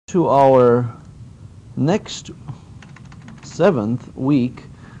to our next 7th week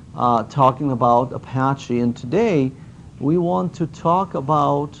talking about Apache, and today we want to talk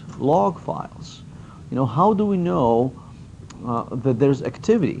about log files. You know, how do we know that there's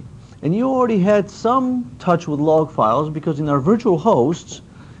activity? And you already had some touch with log files because in our virtual hosts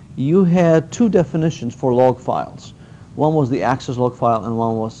you had two definitions for log files. One was the access log file and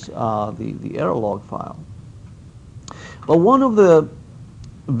one was the error log file. But one of the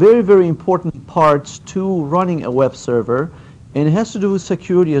very, very important parts to running a web server, and it has to do with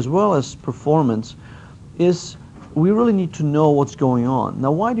security as well as performance, is we really need to know what's going on.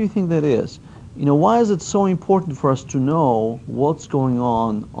 Now, why do you think that is? You know, why is it so important for us to know what's going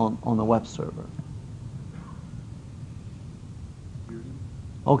on a web server?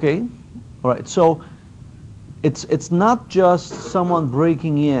 Okay, all right. So it's not just someone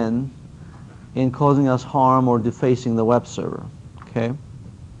breaking in and causing us harm or defacing the web server. Okay.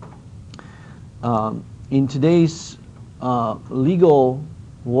 In today's legal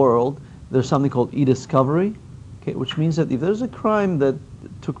world, there's something called e-discovery, okay, which means that if there's a crime that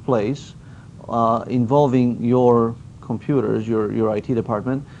took place involving your computers, your IT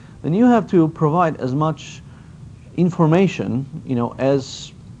department, then you have to provide as much information, you know,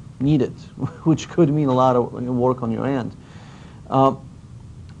 as needed, which could mean a lot of work on your end.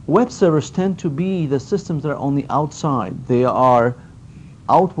 Web servers tend to be the systems that are on the outside. They are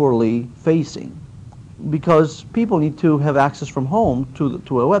outwardly facing because people need to have access from home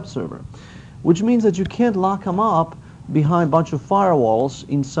to a web server, which means that you can't lock them up behind a bunch of firewalls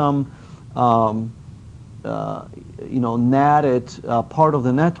in some you know, natted part of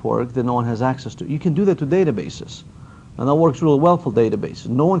the network that no one has access to. You can do that to databases, and that works really well for databases.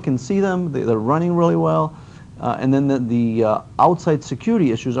 No one can see them, they're running really well, and then the outside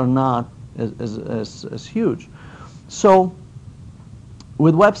security issues are not as huge. So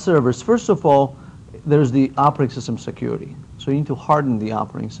with web servers, first of all, there's the operating system security. So you need to harden the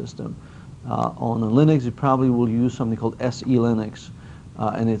operating system. On a Linux, you probably will use something called SE Linux,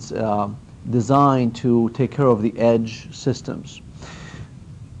 and it's designed to take care of the edge systems.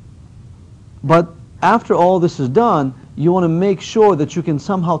 But after all this is done, you want to make sure that you can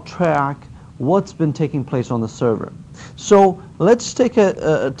somehow track what's been taking place on the server. So let's take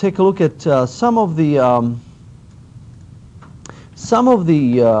a look at some of the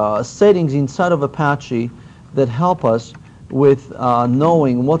settings inside of Apache that help us with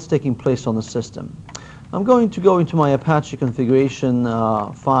knowing what's taking place on the system. I'm going to go into my Apache configuration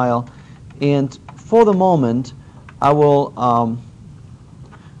file, and for the moment I will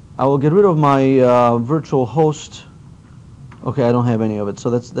get rid of my virtual host. Okay, I don't have any of it,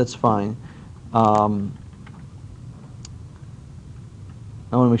 so that's fine. I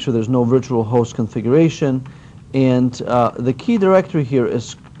want to make sure there's no virtual host configuration, and the key directory here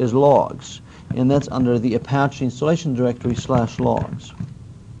is logs, and that's under the Apache installation directory /logs.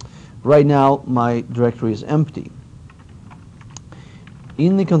 Right now my directory is empty.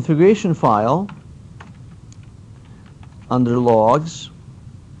 In the configuration file under logs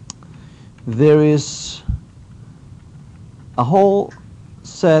there is a whole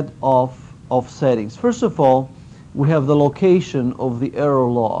set of settings. First of all, we have the location of the error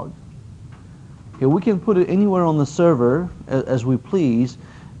log. Okay, we can put it anywhere on the server as we please,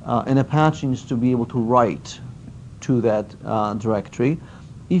 and Apache needs to be able to write to that directory.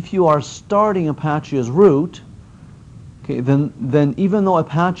 If you are starting Apache as root, okay, then even though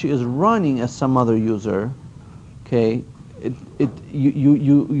Apache is running as some other user, okay,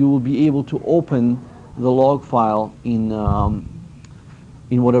 you will be able to open the log file in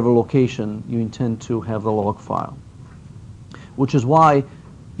whatever location you intend to have the log file. Which is why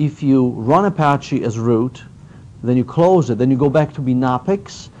if you run Apache as root, then you close it, then you go back to be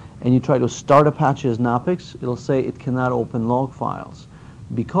Knoppix, and you try to start Apache as Knoppix, it'll say it cannot open log files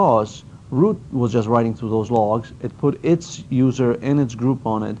because root was just writing through those logs. It put its user and its group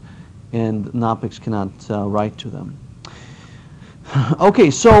on it, and Knoppix cannot write to them. Okay,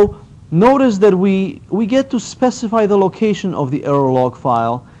 so notice that we get to specify the location of the error log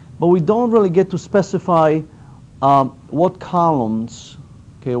file, but we don't really get to specify what columns,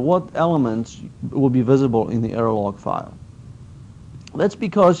 okay, what elements will be visible in the error log file. That's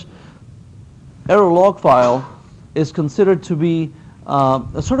because error log file is considered to be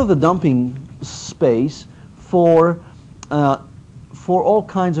sort of the dumping space for all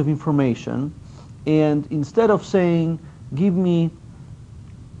kinds of information, and instead of saying give me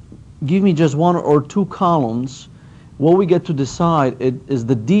just one or two columns, what we get to decide is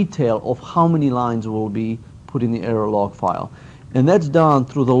the detail of how many lines will be put in the error log file, and that's done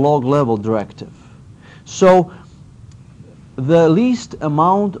through the log level directive. So the least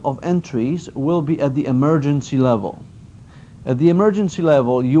amount of entries will be at the emergency level. At the emergency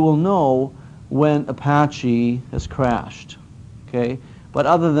level, you will know when Apache has crashed. Okay? But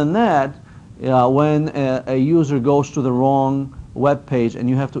other than that, when a user goes to the wrong web page and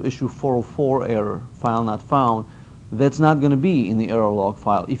you have to issue 404 error, file not found, that's not going to be in the error log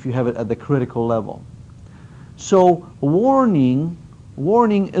file if you have it at the critical level. So warning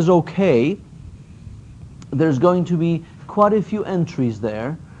is okay. There's going to be quite a few entries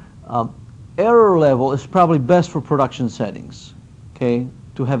there. Error level is probably best for production settings, okay,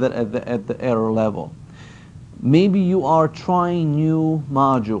 to have that at the error level. Maybe you are trying new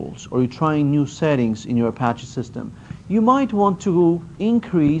modules or you're trying new settings in your Apache system. You might want to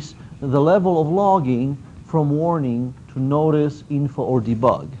increase the level of logging from warning to notice, info, or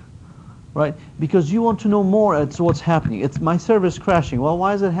debug, right? Because you want to know more as to what's happening. It's my service crashing. Well,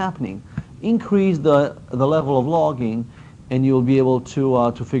 why is it happening? Increase the level of logging and you'll be able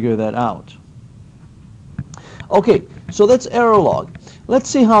to figure that out. Okay, so that's error log. Let's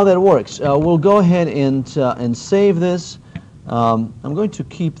see how that works. We'll go ahead and save this. I'm going to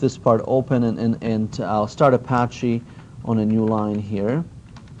keep this part open and I'll start Apache on a new line here.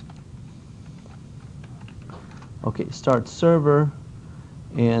 Okay, start server,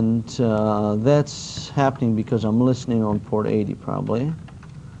 and that's happening because I'm listening on port 80 probably.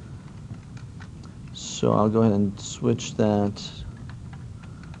 So I'll go ahead and switch that.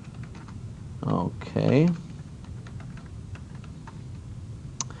 Okay.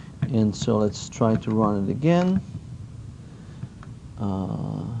 And so let's try to run it again.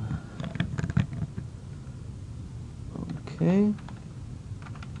 Okay.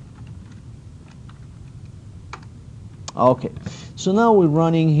 Okay. So now we're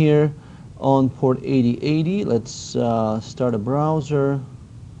running here on port 8080. Let's start a browser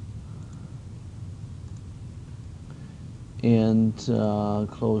and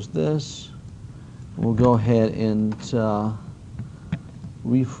close this. We'll go ahead and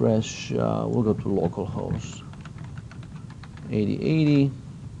refresh. We'll go to localhost 8080.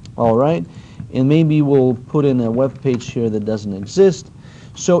 All right, and maybe we'll put in a web page here that doesn't exist.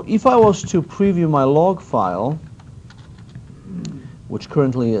 So if I was to preview my log file, which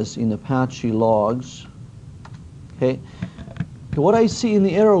currently is in Apache logs, okay, what I see in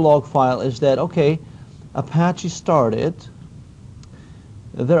the error log file is that, okay, Apache started.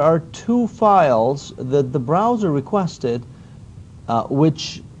 There are two files that the browser requested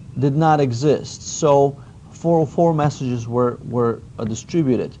which did not exist. So 404 messages were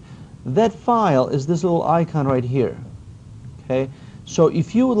distributed. That file is this little icon right here. Okay, so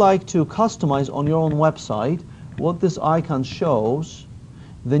if you would like to customize on your own website what this icon shows,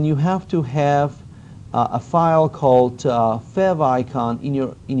 then you have to have a file called favicon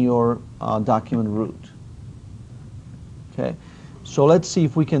in your document root. Okay, so let's see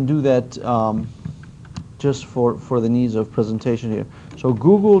if we can do that just for the needs of presentation here. So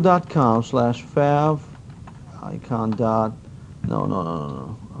google.com/favicon dot,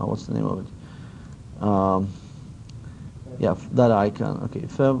 no. What's the name of it? Yeah, that icon. Okay,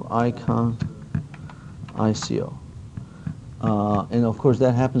 favicon ICO. And of course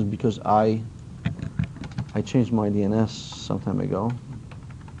that happens because I changed my DNS some time ago.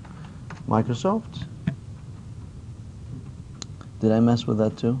 Microsoft. Did I mess with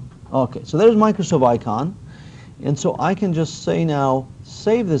that too? Okay, so there's Microsoft icon. And so I can just say now,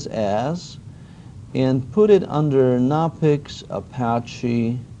 save this as, and put it under Knoppix,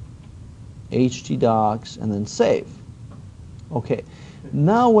 Apache, htdocs, and then save. Okay,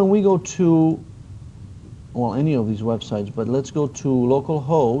 now when we go to, well, any of these websites, but let's go to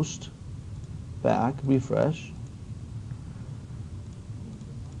localhost, back, refresh.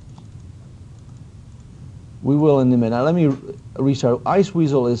 We will in a minute. Now let me restart.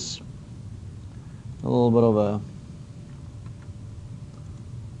 Iceweasel is a little bit of a,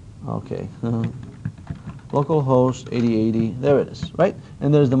 okay. Localhost 8080, there it is, right?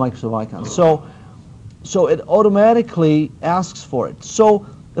 And there's the Microsoft icon. So it automatically asks for it. So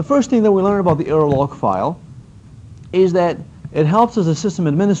the first thing that we learn about the error log file is that it helps us as system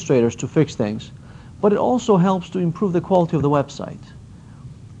administrators to fix things, but it also helps to improve the quality of the website.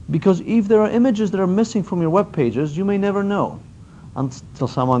 Because if there are images that are missing from your web pages, you may never know until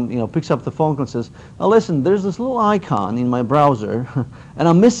someone picks up the phone and says, "Now listen, there's this little icon in my browser, and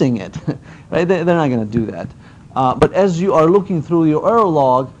I'm missing it." Right? They're not going to do that. But as you are looking through your error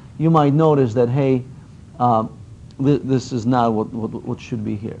log, you might notice that, hey, this is not what should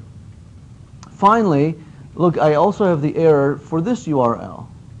be here. Finally, look, I also have the error for this URL,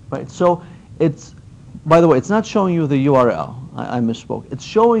 right? So it's, by the way, it's not showing you the URL. I misspoke. It's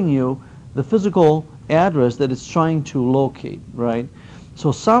showing you the physical address that it's trying to locate, right?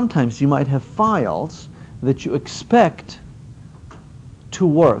 So sometimes you might have files that you expect to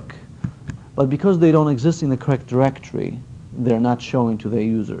work, but because they don't exist in the correct directory, they're not showing to their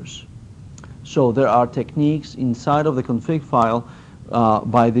users. So there are techniques inside of the config file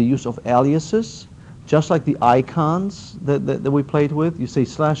by the use of aliases, just like the icons that we played with. You say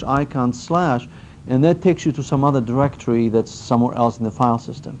 /icon/, and that takes you to some other directory that's somewhere else in the file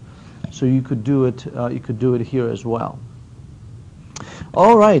system. So you could do it. You could do it here as well.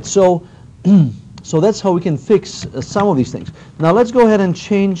 All right. So so that's how we can fix some of these things. Now let's go ahead and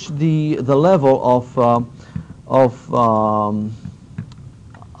change the level of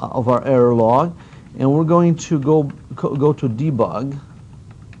our error log, and we're going to go to debug.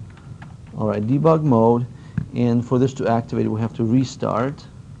 All right, debug mode, and for this to activate, we have to restart.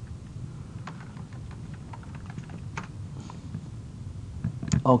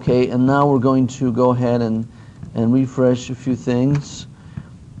 Okay, and now we're going to go ahead and refresh a few things,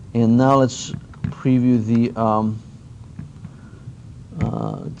 and now let's preview the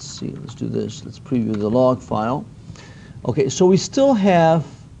let's see, let's do this. Let's preview the log file. Okay, so we still have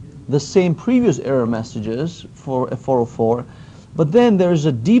the same previous error messages for F404, but then there's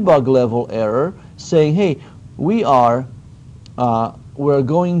a debug level error saying, hey, we're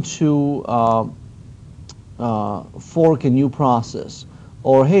going to fork a new process,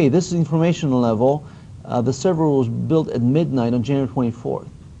 or hey, this is information level. The server was built at midnight on January 24th.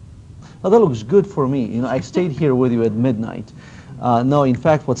 Now that looks good for me. You know, I stayed here with you at midnight. No, in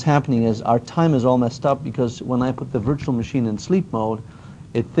fact, what's happening is our time is all messed up because when I put the virtual machine in sleep mode,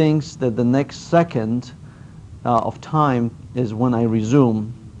 it thinks that the next second of time is when I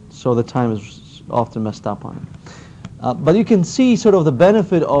resume, so the time is often messed up on it. But you can see sort of the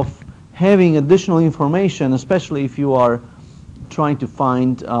benefit of having additional information, especially if you are trying to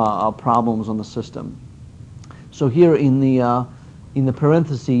find problems on the system. So here in the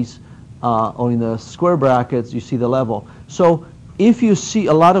parentheses or in the square brackets, you see the level. So if you see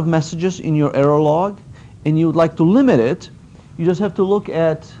a lot of messages in your error log and you would like to limit it, you just have to look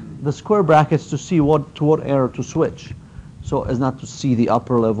at the square brackets to see to what error to switch, so as not to see the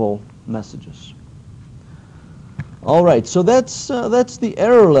upper level messages. All right, so that's the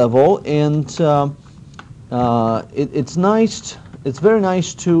error level, and it's nice. It's very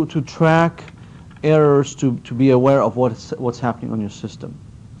nice to track errors, to be aware of what's happening on your system.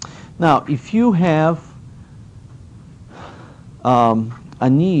 Now, if you have a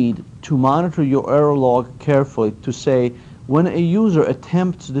need to monitor your error log carefully, to say when a user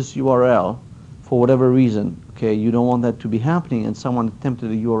attempts this URL for whatever reason, okay, you don't want that to be happening and someone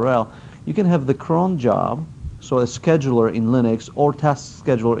attempted a URL, you can have the cron job, so a scheduler in Linux or task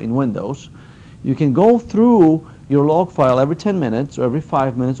scheduler in Windows. You can go through your log file every 10 minutes or every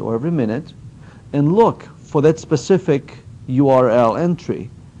 5 minutes or every minute and look for that specific URL entry.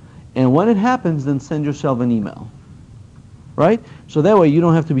 And when it happens, then send yourself an email. Right? So that way you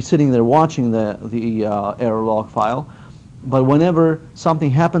don't have to be sitting there watching the error log file. But whenever something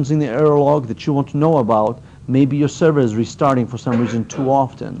happens in the error log that you want to know about, maybe your server is restarting for some reason too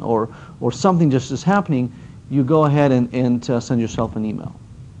often, or something just is happening, you go ahead and send yourself an email.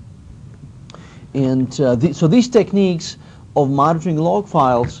 And so these techniques of monitoring log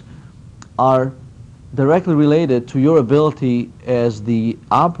files are directly related to your ability as the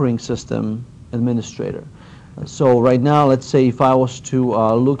operating system administrator. So right now, let's say if I was to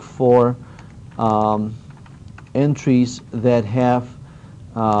look for entries that have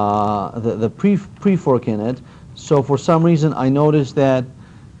the pre-fork in it. So for some reason I noticed that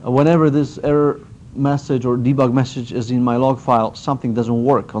whenever this error message or debug message is in my log file, something doesn't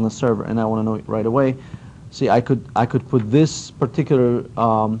work on the server, and I want to know it right away. See, I could put this particular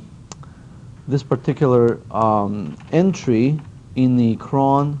entry in the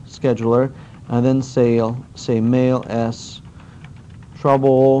cron scheduler, and then say mail as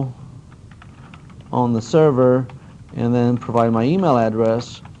trouble on the server, and then provide my email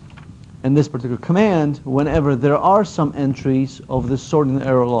address. And this particular command, whenever there are some entries of this sort in the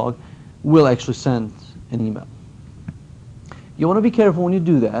error log, will actually send an email. You want to be careful when you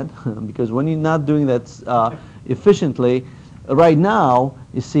do that, because when you're not doing that efficiently, right now,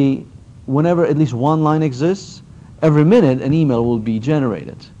 you see, whenever at least one line exists, every minute an email will be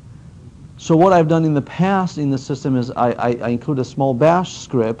generated. So what I've done in the past in the system is I include a small bash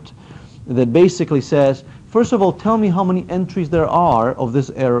script that basically says, first of all, tell me how many entries there are of this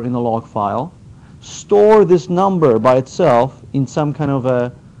error in the log file. Store this number by itself in some kind of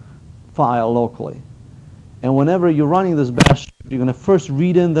a file locally. And whenever you're running this bash script, you're going to first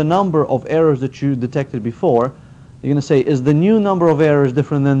read in the number of errors that you detected before, You're going to say, is the new number of errors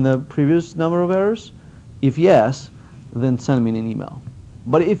different than the previous number of errors? If yes, then send me an email.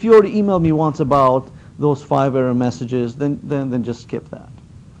 But if you already emailed me once about those 5 error messages, then just skip that.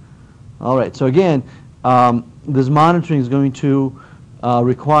 All right, so again, this monitoring is going to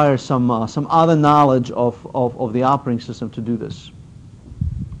require some other knowledge of the operating system to do this.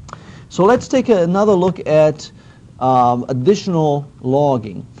 So let's take another look at additional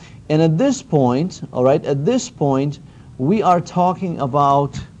logging. And at this point, all right, at this point, we are talking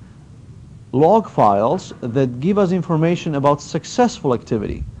about log files that give us information about successful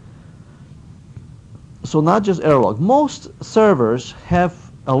activity. So not just error log. Most servers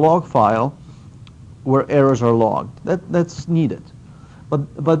have a log file where errors are logged. That's needed.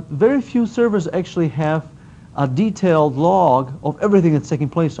 But very few servers actually have a detailed log of everything that's taking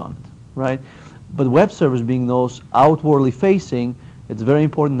place on it, right? But web servers, being those outwardly facing, it's very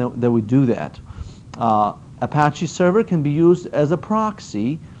important that we do that. Apache server can be used as a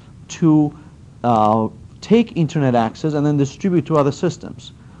proxy to take internet access and then distribute to other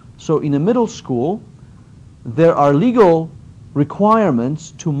systems. So in a middle school, there are legal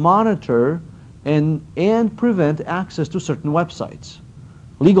requirements to monitor and prevent access to certain websites.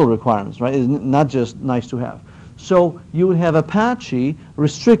 Legal requirements, right? It's not just nice to have. So you would have Apache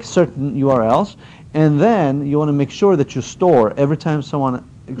restrict certain URLs, and then you want to make sure that you store, every time someone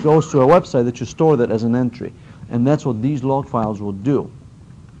goes to a website, that you store that as an entry. And that's what these log files will do.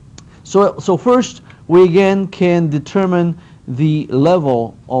 So first, we again can determine the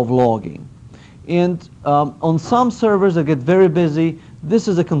level of logging. And on some servers that get very busy, this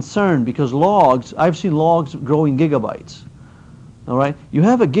is a concern because logs, I've seen logs grow in gigabytes. All right? You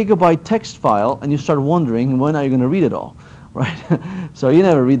have a gigabyte text file and you start wondering, when are you going to read it all? Right? So you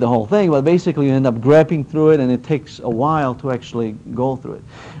never read the whole thing, but basically you end up grabbing through it and it takes a while to actually go through it.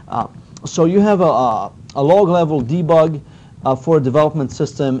 So you have a log level debug for a development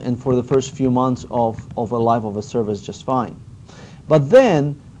system, and for the first few months of a life of a service just fine. But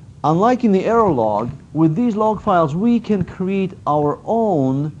then, unlike in the error log, with these log files we can create our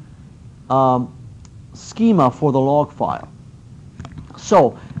own schema for the log file.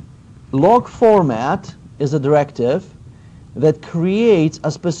 So log format is a directive that creates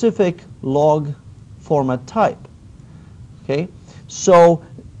a specific log format type. Okay, so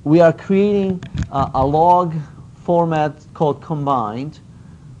we are creating a log format called combined.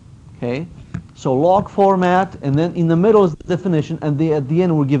 Okay, so log format, and then in the middle is the definition, and at the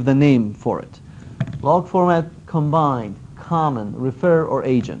end we'll give the name for it. Log format combined, common, refer, or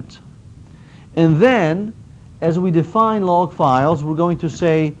agent. And then, as we define log files, we're going to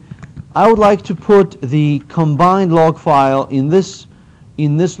say, I would like to put the combined log file in this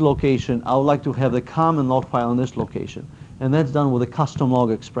location. I would like to have the common log file in this location. And that's done with a custom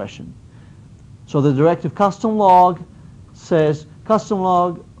log expression. So the directive custom log says custom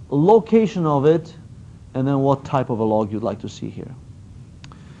log, location of it, and then what type of a log you'd like to see here.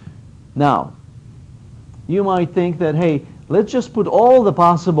 Now, you might think that, hey, let's just put all the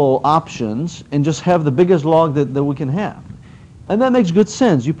possible options and just have the biggest log that we can have. And that makes good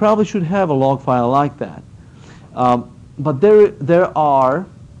sense. You probably should have a log file like that. But there are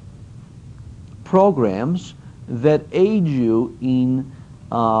programs that aid you in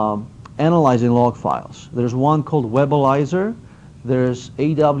analyzing log files. There's one called Webalizer, there's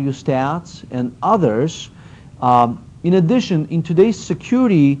AWStats, and others. In addition, in today's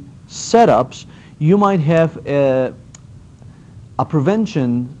security setups, you might have a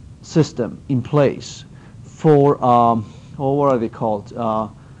prevention system in place for, what are they called?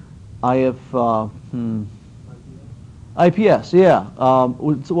 IPS, yeah.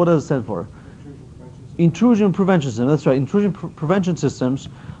 What does it stand for? Intrusion prevention system. That's right. Intrusion prevention systems,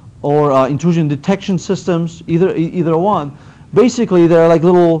 or intrusion detection systems. Either one. Basically, they're like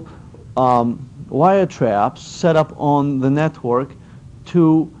little wire traps set up on the network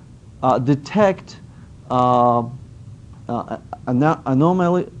to detect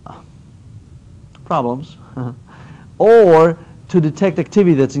anomaly problems, or to detect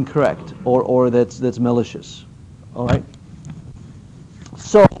activity that's incorrect or that's malicious. All right.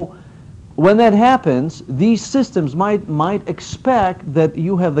 So when that happens, these systems might expect that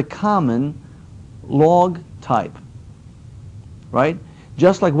you have the common log type, right?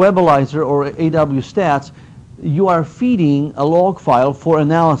 Just like Webalizer or AWStats, you are feeding a log file for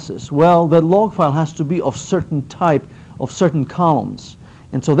analysis. Well, that log file has to be of certain type, of certain columns,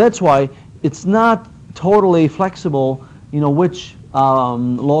 and so that's why it's not totally flexible, which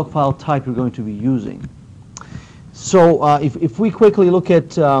log file type you're going to be using. So if we quickly look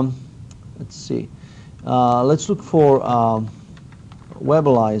at, let's see, let's look for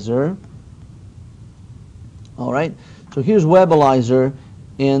Webalizer. All right, so here's Webalizer,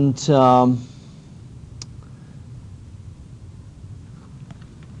 and let's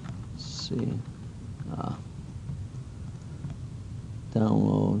see,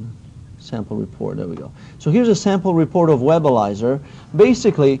 download sample report. There we go. So here's a sample report of Webalizer.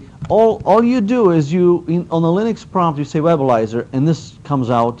 Basically, all you do is on the Linux prompt you say Webalizer, and this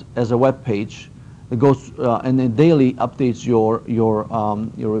comes out as a web page. It goes and it daily updates your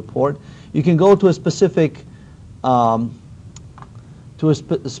report. You can go to a specific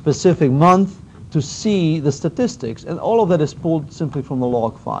specific month to see the statistics, and all of that is pulled simply from the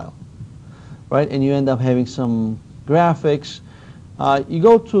log file, right? And you end up having some graphics. You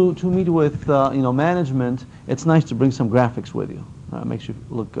go to meet with management. It's nice to bring some graphics with you. It makes you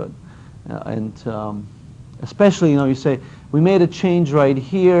look good, and especially you say we made a change right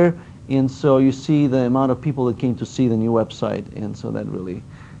here, and so you see the amount of people that came to see the new website, and so that really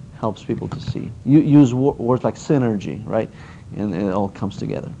helps people to see. You use words like synergy, right? And it all comes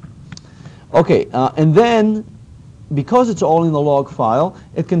together. Okay, and then because it's all in the log file,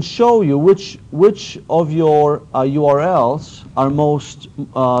 it can show you which of your URLs are most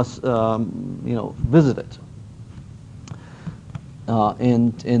visited.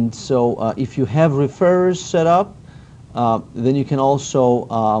 And so if you have referrers set up, then you can also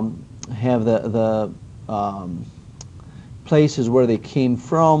have the places where they came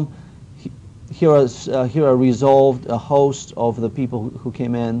from. Here are resolved a host of the people who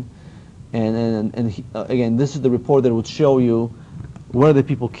came in, and again, this is the report that would show you where the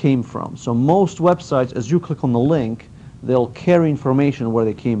people came from. So most websites, as you click on the link, they'll carry information where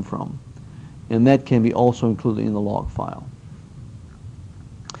they came from, and that can be also included in the log file.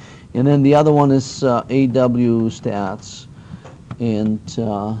 And then the other one is AW stats, and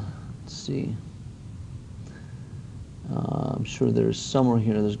let's see. I'm sure there's somewhere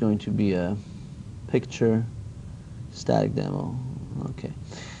here there's going to be a picture static demo. Okay,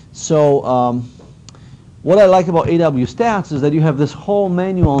 so what I like about AW stats is that you have this whole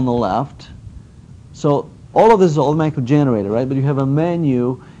menu on the left. So all of this is automatically generated, right? But you have a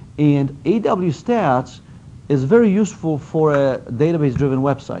menu, and AW stats is very useful for a database-driven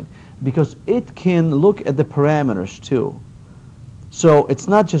website because it can look at the parameters too. So it's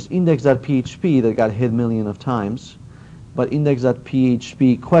not just index.php that got hit millions of times, but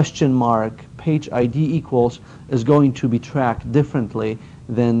index.php question mark page ID equals is going to be tracked differently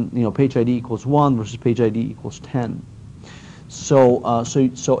than page ID equals 1 versus page ID equals 10. So so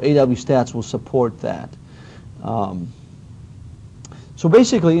AW stats will support that. So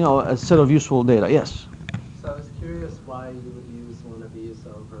basically, a set of useful data. Yes. So I was curious why you would use one of these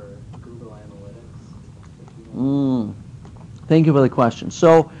over Google Analytics. Thank you for the question.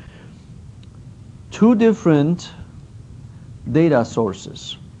 So two different data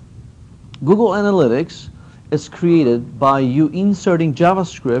sources. Google Analytics is created by you inserting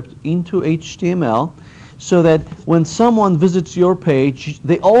JavaScript into HTML so that when someone visits your page,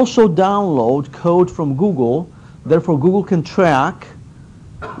 they also download code from Google. Therefore, Google can track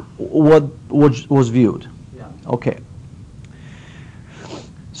what was viewed. Yeah. Okay.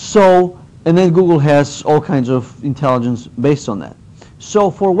 So, and then Google has all kinds of intelligence based on that. So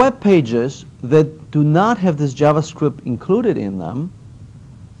for web pages that do not have this JavaScript included in them,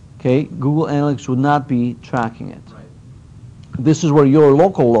 okay, Google Analytics would not be tracking it. Right. This is where your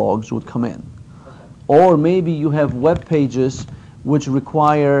local logs would come in. Okay. Or maybe you have web pages which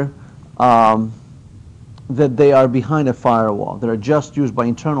require that they are behind a firewall, that are just used by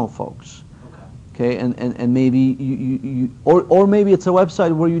internal folks. Okay, and maybe or maybe it's a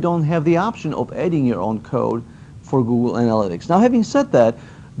website where you don't have the option of adding your own code for Google Analytics. Now, having said that,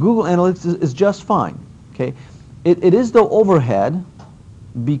 Google Analytics is just fine. Okay, it is the overhead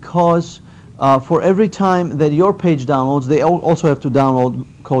because for every time that your page downloads, they also have to download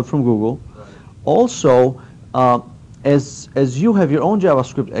code from Google. Right. Also, as you have your own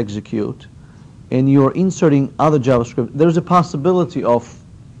JavaScript execute and you're inserting other JavaScript, there's a possibility of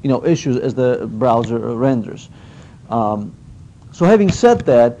issues as the browser renders. So having said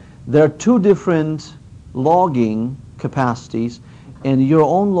that, there are two different logging capacities, and your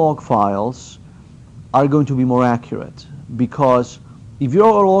own log files are going to be more accurate, because if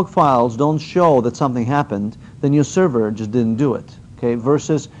your log files don't show that something happened, then your server just didn't do it. Okay,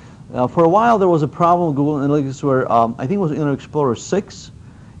 versus for a while there was a problem with Google Analytics where I think it was Internet Explorer 6,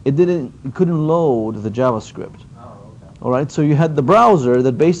 it couldn't load the JavaScript. All right, so you had the browser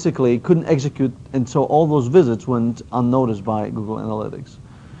that basically couldn't execute, and so all those visits went unnoticed by Google Analytics.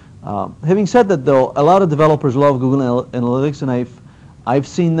 Having said that, though, a lot of developers love Google Analytics, and I've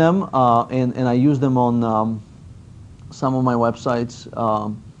seen them, and I use them on some of my websites.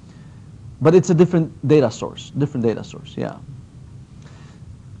 But it's a different data source, yeah.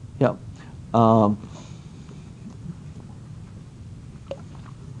 Yeah.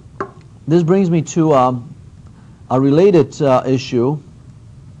 This brings me to a related issue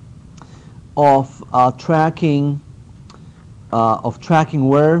of tracking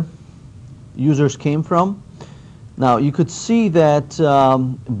where users came from. Now you could see that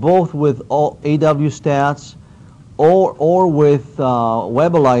both with all AW stats or with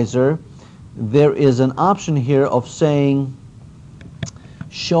Webalizer, there is an option here of saying,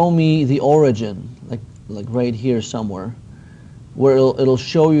 show me the origin, like right here somewhere, where it'll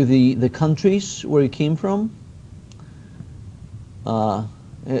show you the countries where you came from.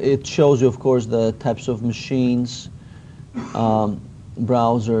 It shows you, of course, the types of machines,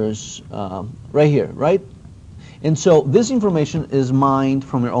 browsers, right here, right? And so this information is mined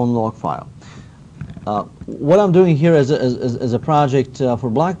from your own log file. What I'm doing here as a project for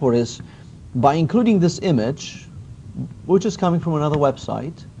Blackboard is, by including this image, which is coming from another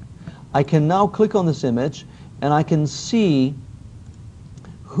website, I can now click on this image and I can see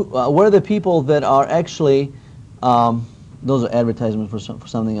where the people that are actually, those are advertisements for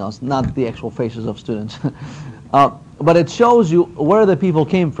something else, not the actual faces of students. But it shows you where the people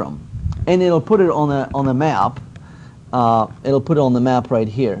came from, and it'll put it on a map. It'll put it on the map right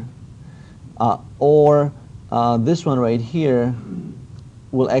here, or this one right here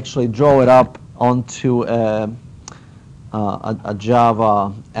will actually draw it up onto a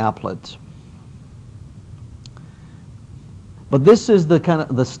Java applet. But this is the kind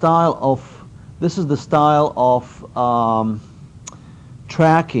of the style of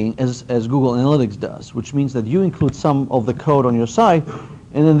tracking as Google Analytics does, which means that you include some of the code on your site,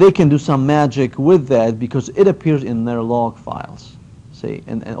 and then they can do some magic with that because it appears in their log files, see,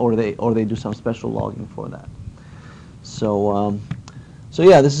 or they do some special logging for that. So so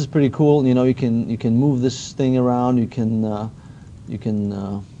yeah, this is pretty cool. You know, you can move this thing around. You can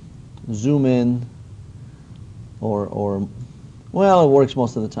zoom in, or well, it works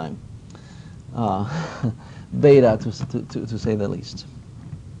most of the time. Beta, to say the least.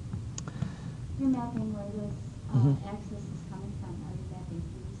 You're mapping where this access is coming from. Are you mapping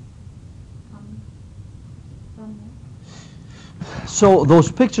who's coming from there? So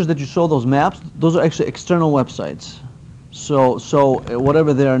those pictures that you saw, those maps, those are actually external websites. So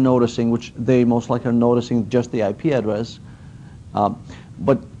whatever they are noticing, which they most likely are noticing just the IP address,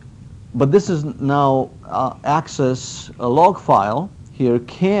 but this is now access a log file here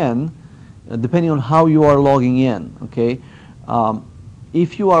can, depending on how you are logging in, okay?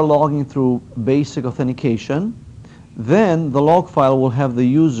 If you are logging through basic authentication, then the log file will have the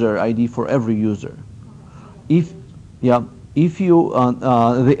user ID for every user. If you,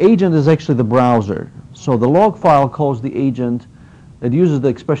 the agent is actually the browser. So the log file calls the agent, it uses the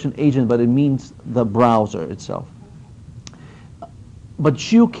expression agent, but it means the browser itself.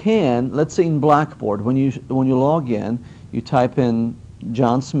 But you can, let's say in Blackboard, when you log in, you type in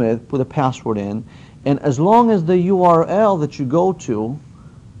John Smith, put a password in, and as long as the URL that you go to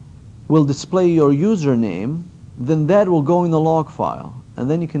will display your username, then that will go in the log file, and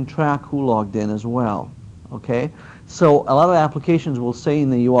then you can track who logged in as well, okay? So a lot of applications will say in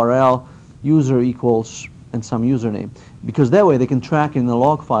the URL user equals and some username, because that way they can track in the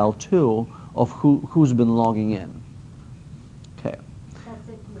log file too of who's been logging in. Okay. That's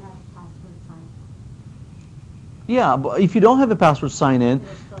if you have a password sign. Yeah, but if you don't have a password sign in,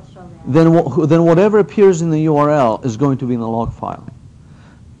 It'll still show that. then whatever appears in the URL is going to be in the log file.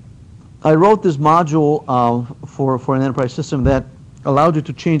 I wrote this module for an enterprise system that allowed you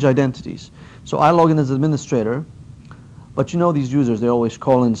to change identities. So I log in as administrator, but you know these users, they always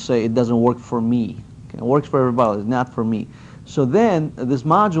call and say it doesn't work for me. Okay, it works for everybody, it's not for me. So then this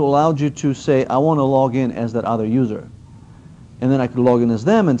module allowed you to say, I want to log in as that other user. And then I could log in as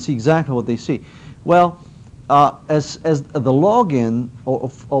them and see exactly what they see. Well, as the login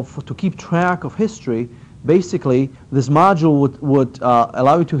to keep track of history, basically this module would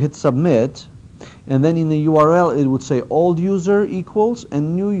allow you to hit submit, and then in the URL it would say old user equals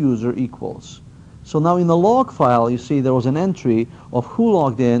and new user equals. So now in the log file you see there was an entry of who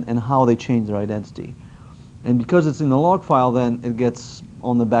logged in and how they changed their identity. And because it's in the log file, then it gets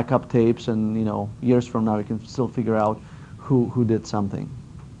on the backup tapes, and you know, years from now you can still figure out who did something.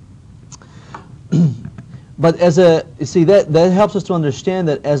 But you see, that helps us to understand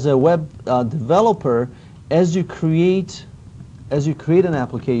that as a web developer, as you create an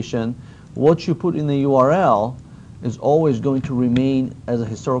application, what you put in the URL is always going to remain as a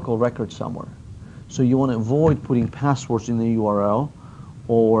historical record somewhere. So you want to avoid putting passwords in the URL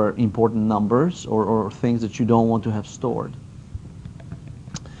or important numbers or things that you don't want to have stored.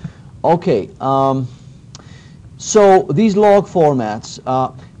 Okay, so these log formats,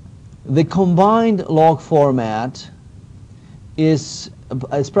 the combined log format is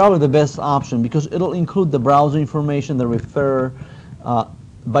probably the best option because it'll include the browser information, the referrer.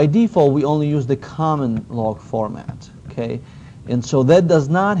 By default, we only use the common log format, okay? And so that does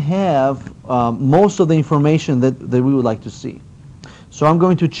not have most of the information that we would like to see. So I'm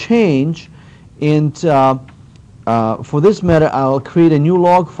going to change, and for this matter, I'll create a new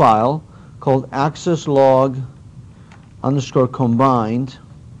log file called access log underscore combined,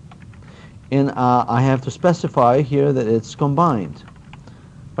 and I have to specify here that it's combined,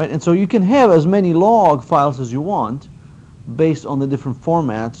 right? And so you can have as many log files as you want based on the different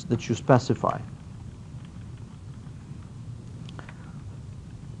formats that you specify.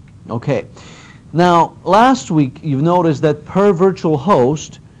 Okay. Now, last week you've noticed that per virtual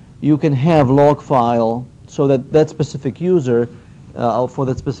host you can have log file so that that specific user for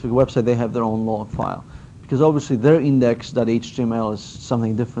that specific website they have their own log file, because obviously their index.html is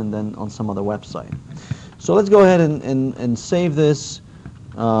something different than on some other website. So let's go ahead and save this.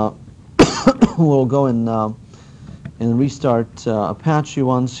 We'll go and restart Apache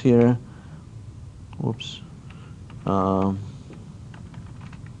once here. Whoops.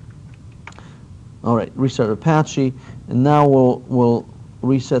 All right, restart Apache, and now we'll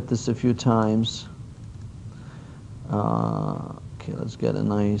reset this a few times. Okay, let's get a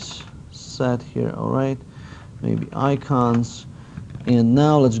nice set here. All right, maybe icons, and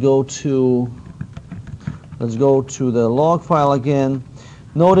now let's go to the log file again.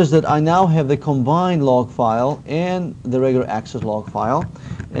 Notice that I now have the combined log file and the regular access log file,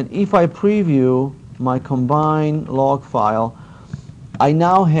 and if I preview my combined log file, I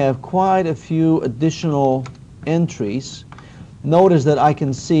now have quite a few additional entries. Notice that I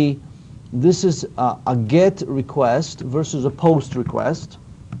can see this is a GET request versus a POST request.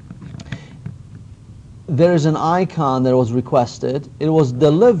 There is an icon that was requested. It was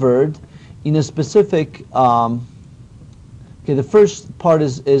delivered in a specific, okay, the first part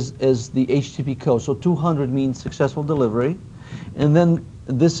is the HTTP code. So 200 means successful delivery. And then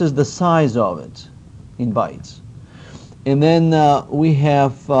this is the size of it in bytes. And then we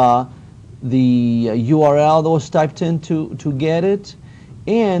have the URL that was typed in to get it.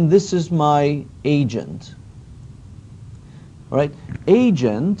 And this is my agent. All right,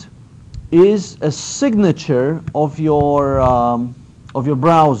 agent is a signature of your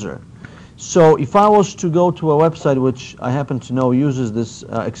browser. So if I was to go to a website which I happen to know uses this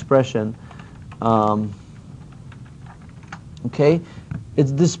expression, okay,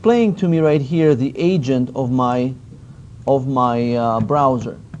 it's displaying to me right here the agent of my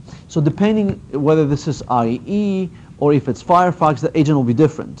browser. So depending whether this is IE or if it's Firefox, the agent will be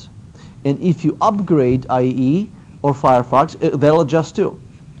different. And if you upgrade IE or Firefox, they'll adjust too.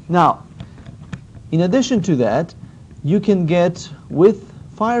 Now, in addition to that, you can get with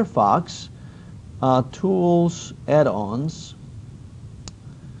Firefox tools, add-ons.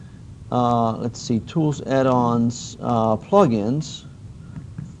 Let's see, tools, add-ons, plugins.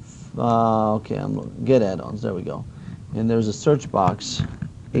 Okay, get add-ons. There we go. And there's a search box,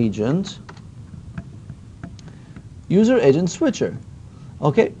 agent, user agent switcher.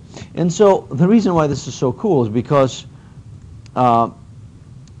 Okay, and so the reason why this is so cool is because, and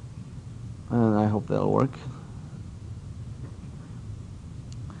I hope that'll work.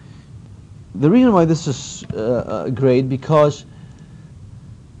 The reason why this is great because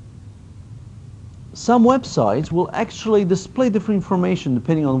some websites will actually display different information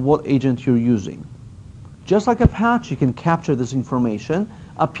depending on what agent you're using. Just like Apache can capture this information,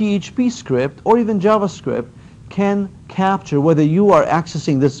 a PHP script or even JavaScript can capture whether you are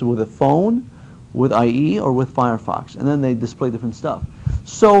accessing this with a phone, with IE, or with Firefox, and then they display different stuff.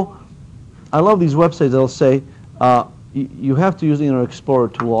 So I love these websites that'll say, you have to use Internet Explorer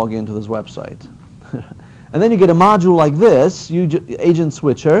to log into this website. And then you get a module like this, agent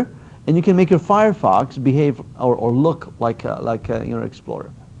switcher, and you can make your Firefox behave or look like Internet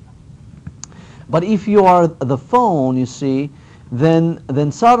Explorer. But if you are the phone, you see,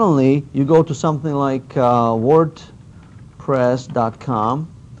 then suddenly you go to something like WordPress.com,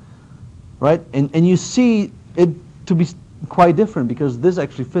 right? And you see it to be quite different because this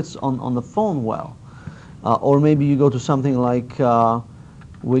actually fits on the phone well. Or maybe you go to something like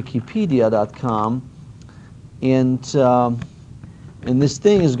Wikipedia.com, and this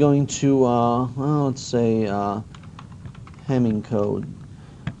thing is going to, well, let's say Hemming code.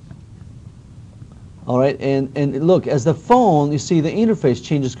 All right, and look, as the phone, you see the interface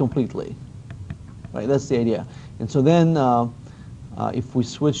changes completely. Right, that's the idea. And so then, if we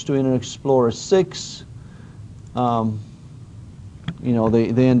switch to Internet Explorer 6, you know,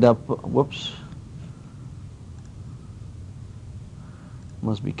 they end up, whoops,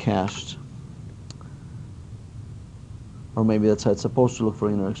 must be cached. Or maybe that's how it's supposed to look for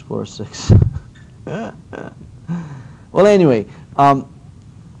Internet Explorer 6. Well, anyway,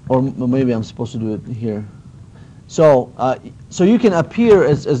 or maybe I'm supposed to do it here. So, so you can appear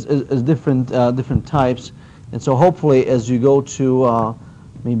as different types, and so hopefully as you go to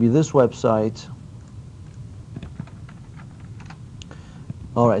maybe this website.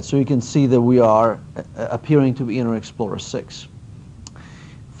 All right, so you can see that we are appearing to be Internet Explorer 6.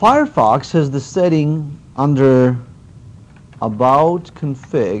 Firefox has the setting under About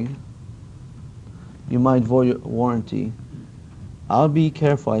Config. You might void warranty. I'll be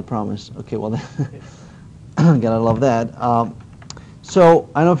careful, I promise. Okay, well, gotta love that. So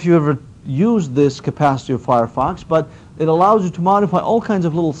I don't know if you ever used this capacity of Firefox, but it allows you to modify all kinds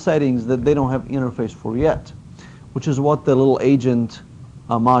of little settings that they don't have interface for yet, which is what the little agent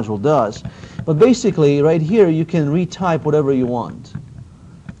module does. But basically, right here, you can retype whatever you want.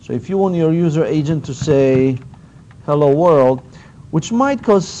 So if you want your user agent to say, hello world, which might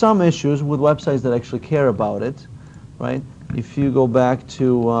cause some issues with websites that actually care about it, right? If you go back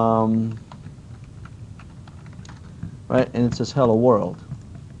to, right, and it says hello world.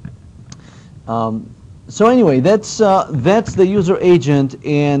 So anyway, that's the user agent,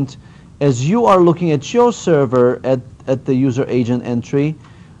 and as you are looking at your server at the user agent entry,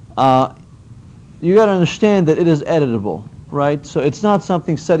 you got to understand that it is editable, right? So it's not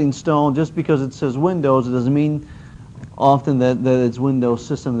something set in stone. Just because it says Windows, it doesn't mean often that it's Windows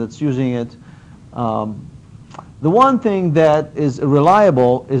system that's using it. The one thing that is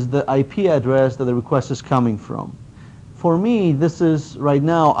reliable is the IP address that the request is coming from. For me, this is right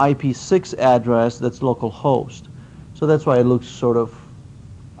now IP6 address that's localhost. So that's why it looks sort of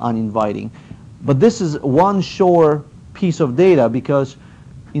uninviting. But this is one sure piece of data, because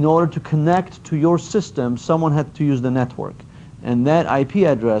in order to connect to your system, someone had to use the network. And that IP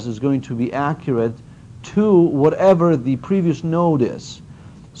address is going to be accurate to whatever the previous node is.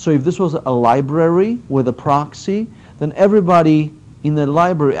 So if this was a library with a proxy, then everybody in the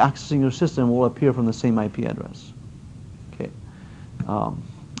library accessing your system will appear from the same IP address. Okay.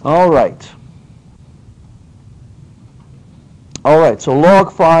 All right. All right, so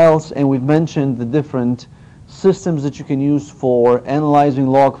log files, and we've mentioned the different systems that you can use for analyzing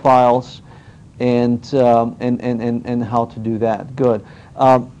log files, and how to do that. Good.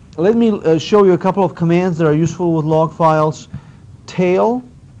 Let me show you a couple of commands that are useful with log files. Tail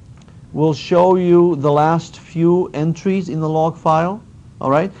will show you the last few entries in the log file. All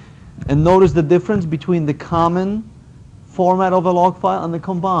right, and notice the difference between the common format of a log file and the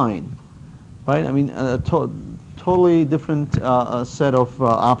combined. Right? I mean, totally different set of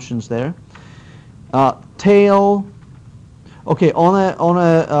options there. Tail. Okay, on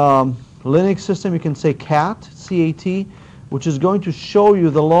a Linux system, you can say cat, C-A-T, which is going to show you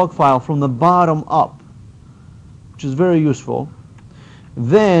the log file from the bottom up, which is very useful.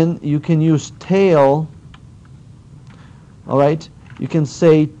 Then you can use tail. All right, you can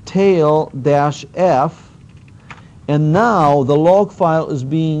say tail-f, and now the log file is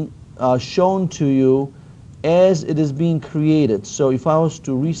being shown to you as it is being created. So if I was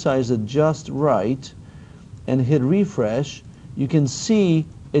to resize it just right and hit refresh, you can see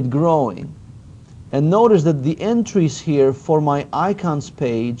it growing. And notice that the entries here for my icons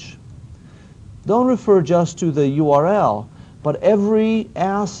page don't refer just to the URL, but every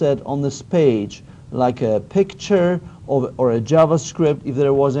asset on this page, like a picture or a JavaScript, if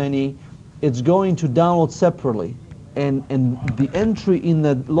there was any, it's going to download separately. And the entry in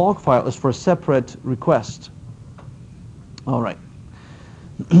the log file is for a separate request. All right.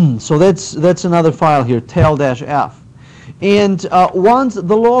 So that's another file here, tail-f. And once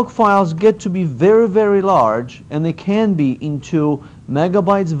the log files get to be very, very large, and they can be into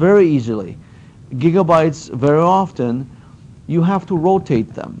megabytes very easily, gigabytes very often, you have to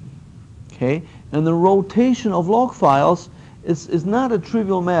rotate them. Okay? And the rotation of log files is not a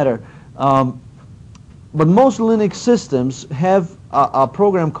trivial matter. But most Linux systems have a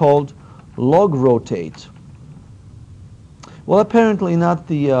program called log rotate. Well, apparently not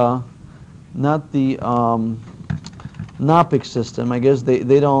the Knoppix system. I guess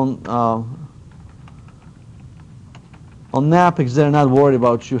they don't. On Knoppix, they're not worried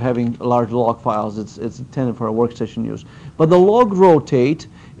about you having large log files. It's intended for a workstation use. But the log rotate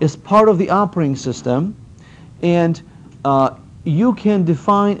is part of the operating system, and you can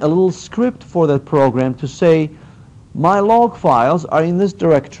define a little script for that program to say, my log files are in this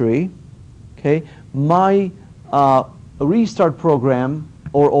directory. Okay, my restart program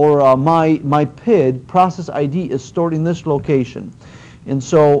my PID process ID is stored in this location. And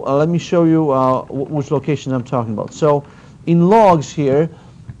so let me show you which location I'm talking about. So in logs here,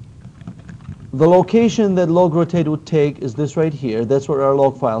 the location that log rotate would take is this right here. That's where our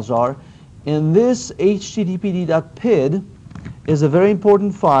log files are. And this httpd.pid is a very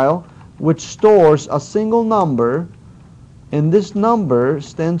important file which stores a single number, and this number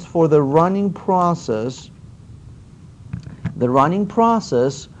stands for the running process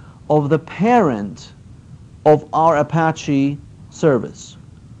of the parent of our Apache service.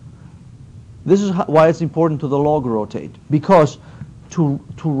 This is why it's important to the log rotate, because to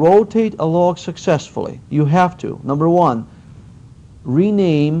rotate a log successfully, you have to, number one,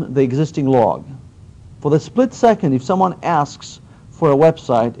 rename the existing log. For the split second, if someone asks for a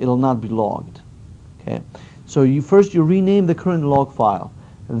website, it'll not be logged. Okay, so you rename the current log file,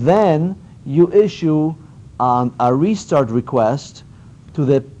 then you issue a restart request to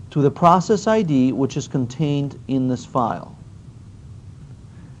the process ID which is contained in this file.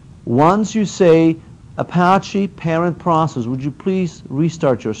 Once you say, Apache parent process, would you please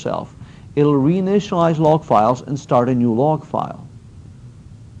restart yourself? It'll reinitialize log files and start a new log file.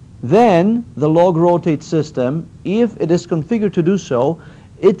 Then the log rotate system, if it is configured to do so,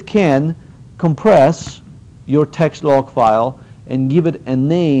 it can compress your text log file and give it a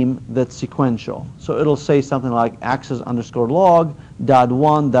name that's sequential. So it'll say something like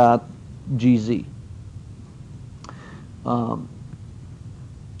access_log.1.gz.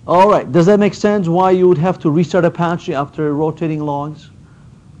 All right, does that make sense why you would have to restart Apache after rotating logs?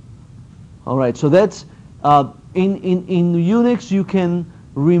 All right, so that's, in Unix you can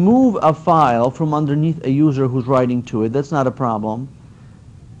remove a file from underneath a user who's writing to it. That's not a problem.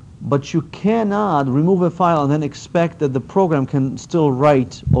 But you cannot remove a file and then expect that the program can still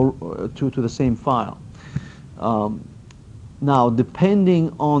write to the same file. Now,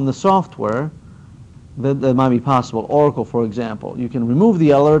 depending on the software, that might be possible. Oracle, for example, you can remove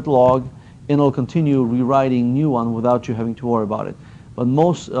the alert log and it'll continue rewriting new one without you having to worry about it. But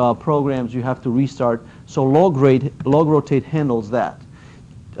most programs you have to restart, so log rotate handles that.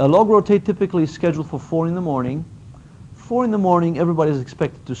 Log rotate typically is scheduled for 4 in the morning. 4 in the morning, everybody is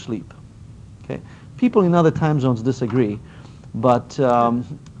expected to sleep. Okay, people in other time zones disagree, but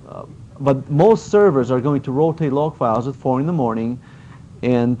most servers are going to rotate log files at 4 in the morning.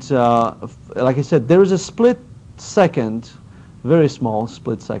 And like I said, there is a split second, very small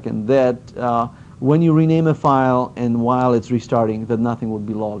split second, that when you rename a file and while it's restarting, that nothing would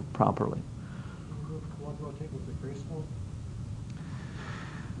be logged properly. Log rotate with the graceful?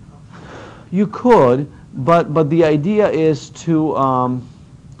 You could, but the idea is to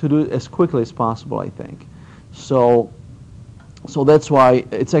do it as quickly as possible, I think. So that's why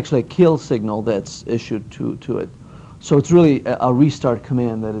it's actually a kill signal that's issued to it. So it's really a restart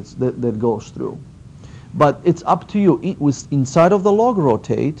command that goes through. But it's up to you. Inside of the log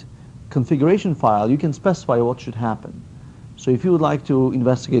rotate configuration file, you can specify what should happen. So if you would like to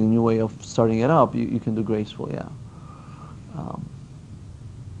investigate a new way of starting it up, you can do graceful, yeah.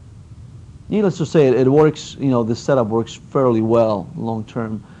 Needless to say, it works, this setup works fairly well long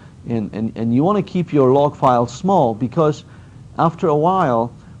term. And you want to keep your log files small because after a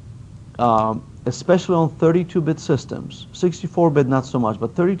while, especially on 32-bit systems, 64-bit not so much,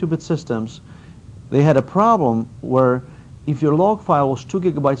 but 32-bit systems, they had a problem where if your log file was 2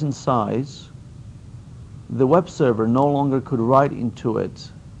 gigabytes in size, the web server no longer could write into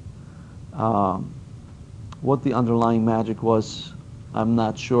it. What the underlying magic was, I'm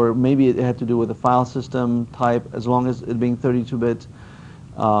not sure. Maybe it had to do with the file system type, as long as it being 32-bit.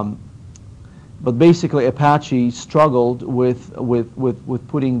 But basically, Apache struggled with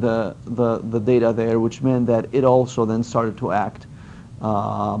putting the data there, which meant that it also then started to act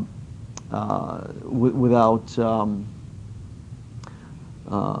without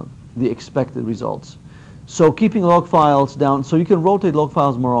the expected results. So keeping log files down, so you can rotate log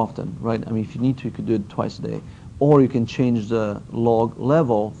files more often, right? I mean, if you need to, you could do it twice a day. Or you can change the log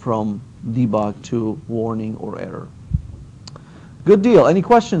level from debug to warning or error. Good deal. Any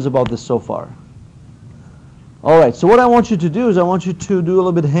questions about this so far? All right, so what I want you to do is I want you to do a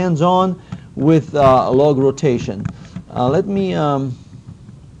little bit hands-on with log rotation. Let me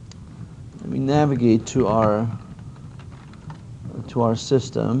navigate to our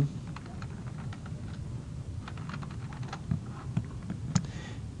system.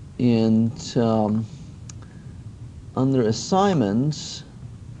 And under assignments,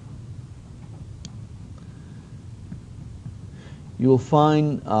 you will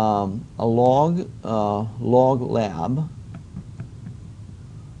find a log lab.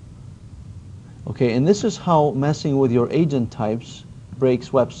 Okay, and this is how messing with your agent types breaks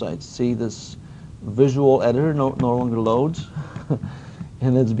websites. See, this visual editor no longer loads,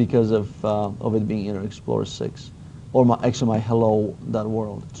 and that's because of it being Internet Explorer 6, or actually my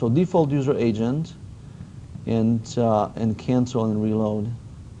hello.world. So default user agent, and cancel and reload.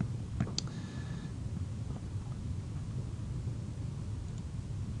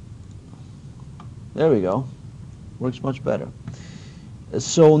 There we go. Works much better.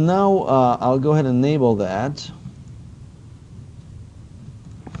 So now I'll go ahead and enable that.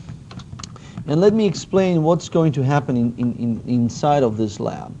 And let me explain what's going to happen inside of this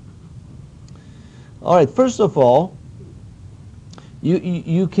lab. All right, first of all,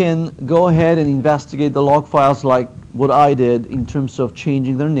 you can go ahead and investigate the log files like what I did in terms of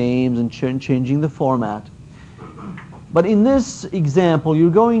changing their names and changing the format. But in this example, you're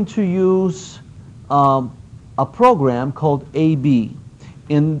going to use a program called AB.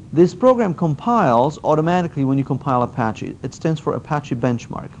 And this program compiles automatically when you compile Apache. It stands for Apache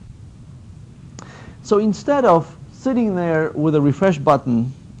Benchmark. So instead of sitting there with a refresh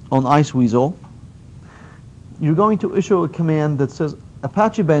button on Iceweasel, you're going to issue a command that says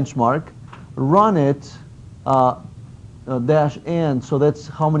Apache Benchmark, run it -n, so that's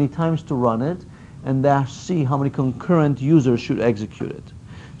how many times to run it, and -c, how many concurrent users should execute it.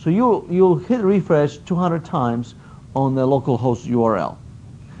 So you'll hit refresh 200 times on the localhost URL.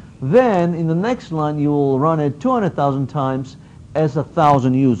 Then in the next line you will run it 200,000 times as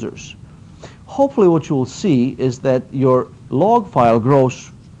 1,000 users. Hopefully what you will see is that your log file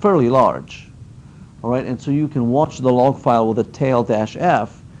grows fairly large. All right, and so you can watch the log file with a tail -f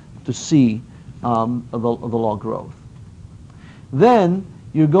to see the log growth. Then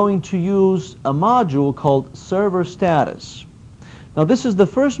you're going to use a module called server status. Now this is the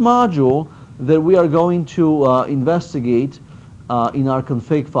first module that we are going to investigate in our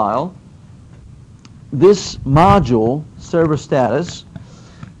config file. This module, server status,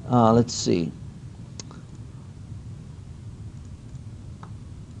 let's see.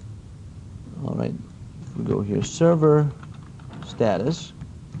 All right, if we go here, server status.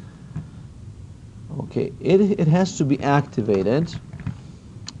 Okay, it has to be activated.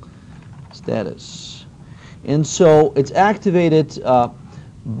 Status. And so it's activated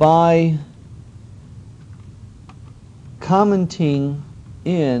by commenting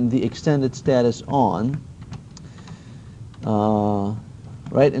in the extended status on,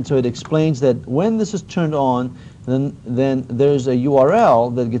 right? And so it explains that when this is turned on, then there's a URL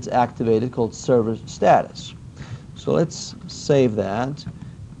that gets activated called server status. So let's save that,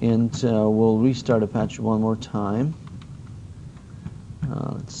 and we'll restart Apache one more time.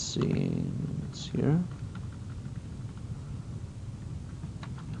 Let's see, it's here.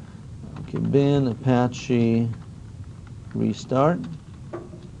 Okay, bin Apache restart.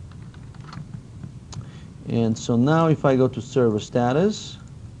 And so now if I go to server status,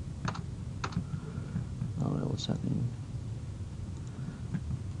 all right, what's happening?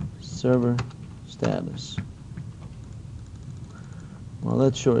 Server status. Well,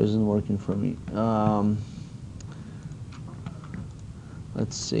 that sure isn't working for me.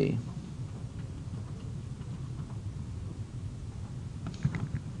 Let's see.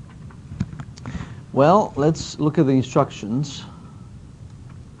 Well, let's look at the instructions.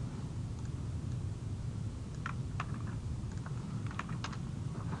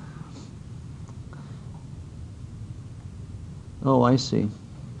 Oh, I see.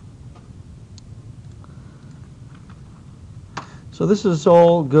 So this is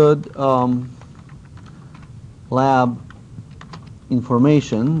all good lab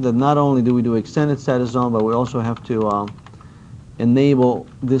information, that not only do we do extended status zone, but we also have to enable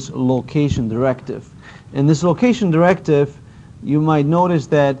this location directive. And this location directive, you might notice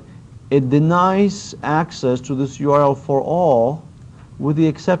that it denies access to this URL for all, with the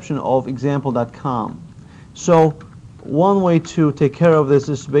exception of example.com. So one way to take care of this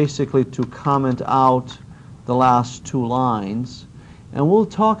is basically to comment out the last two lines. And we'll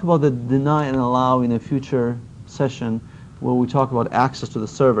talk about the deny and allow in a future session where we talk about access to the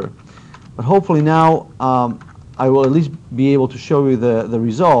server. But hopefully now I will at least be able to show you the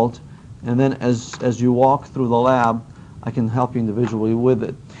result, and then as you walk through the lab, I can help you individually with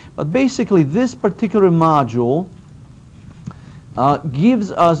it. But basically this particular module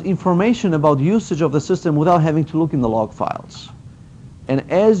gives us information about usage of the system without having to look in the log files. And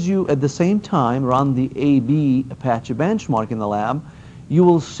as you at the same time run the AB Apache benchmark in the lab, you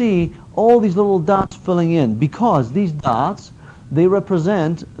will see all these little dots filling in, because these dots, they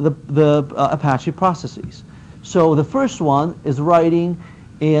represent the Apache processes. So the first one is writing,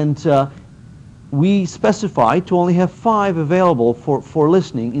 and we specify to only have 5 available for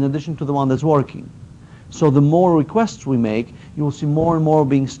listening in addition to the one that's working. So the more requests we make, you will see more and more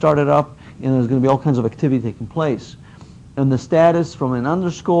being started up, and there's going to be all kinds of activity taking place. And the status from an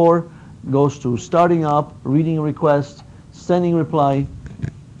underscore goes to starting up, reading a request, sending reply,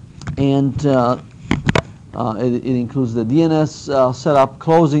 and it includes the DNS setup,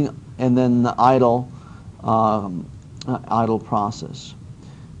 closing, and then the idle process.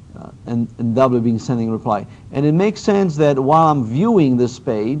 And W being sending reply. And it makes sense that while I'm viewing this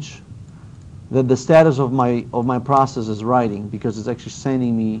page, that the status of my process is writing, because it's actually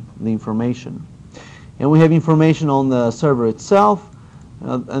sending me the information. And we have information on the server itself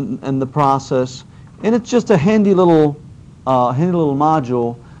and the process, and it's just a handy little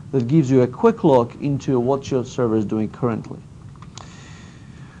module that gives you a quick look into what your server is doing currently.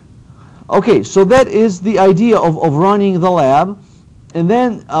 Okay, so that is the idea of running the lab. And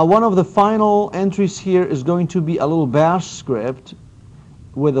then one of the final entries here is going to be a little bash script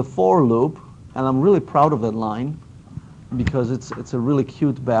with a for loop, and I'm really proud of that line because it's a really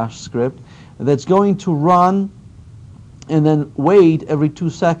cute bash script that's going to run and then wait every 2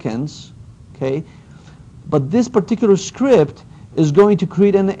 seconds, okay? But this particular script is going to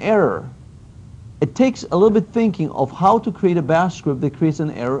create an error. It takes a little bit thinking of how to create a bash script that creates an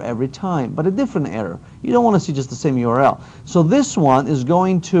error every time, but a different error. You don't want to see just the same URL. So this one is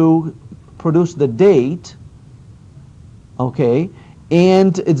going to produce the date, okay,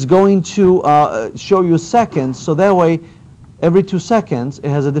 and it's going to show you seconds, so that way every 2 seconds it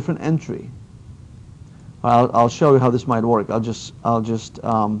has a different entry. I'll show you how this might work. Let's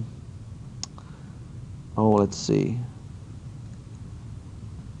see.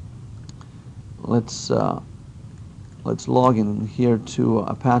 Let's log in here to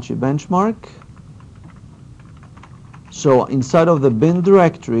Apache Benchmark. So inside of the bin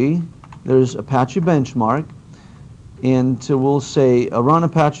directory, there's Apache Benchmark, and we'll say run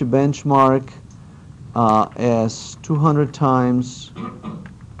Apache Benchmark as 200 times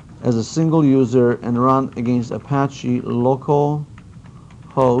as a single user and run against Apache local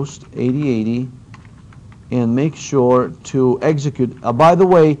host 8080, and make sure to execute. By the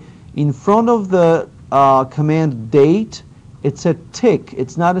way, in front of the command date, it's a tick.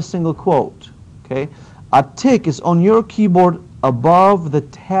 It's not a single quote. Okay, a tick is on your keyboard above the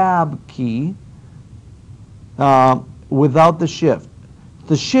tab key without the shift.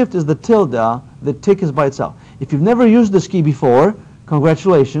 The shift is the tilde. The tick is by itself. If you've never used this key before,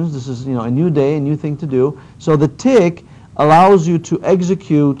 congratulations. This is a new day, a new thing to do. So the tick allows you to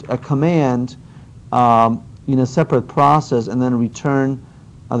execute a command in a separate process and then return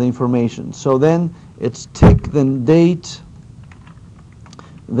the information. So then it's tick, then date,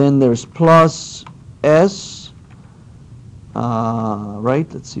 then there's plus S, right?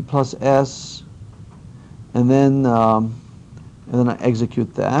 Let's see, plus S, and then I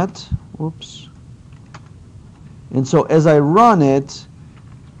execute that. Whoops. And so as I run it,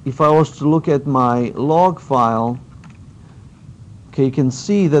 if I was to look at my log file, okay, you can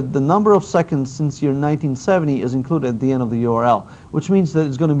see that the number of seconds since year 1970 is included at the end of the URL, which means that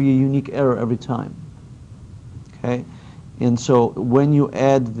it's going to be a unique error every time. Okay, and so when you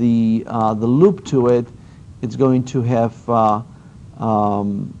add the loop to it, it's going to have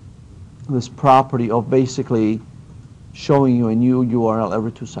this property of basically showing you a new URL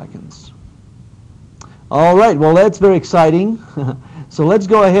every 2 seconds. All right, well, that's very exciting. So let's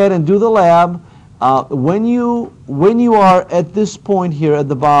go ahead and do the lab. When you are at this point here at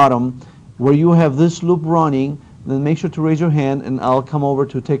the bottom where you have this loop running, then make sure to raise your hand, and I'll come over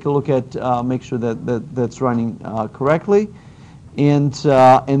to take a look at make sure that's running correctly, and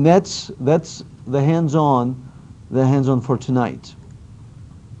that's the hands-on for tonight.